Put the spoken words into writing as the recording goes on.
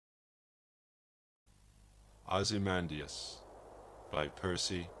Ozymandias by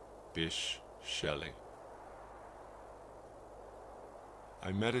Percy Bysshe Shelley.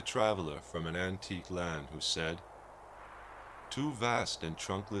 I met a traveler from an antique land who said, "Two vast and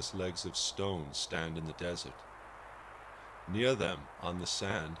trunkless legs of stone stand in the desert. Near them, on the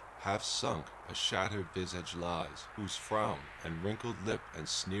sand, half sunk, a shattered visage lies, whose frown and wrinkled lip and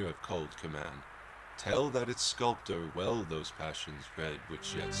sneer of cold command tell that its sculptor well those passions read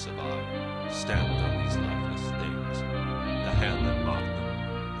which yet survive, stamped on these lifeless things, the hand that mocked them,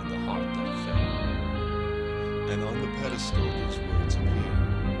 and the heart that fell. And on the pedestal these words appear: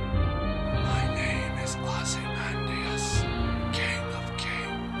 My name is Ozymandias, King of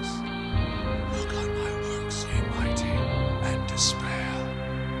Kings. Look on my works, ye mighty, and despair."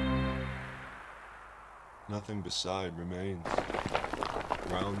 Nothing beside remains.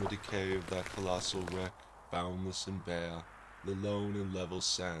 Round the decay of that colossal wreck, boundless and bare, the lone and level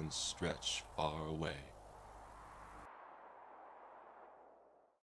sands stretch far away.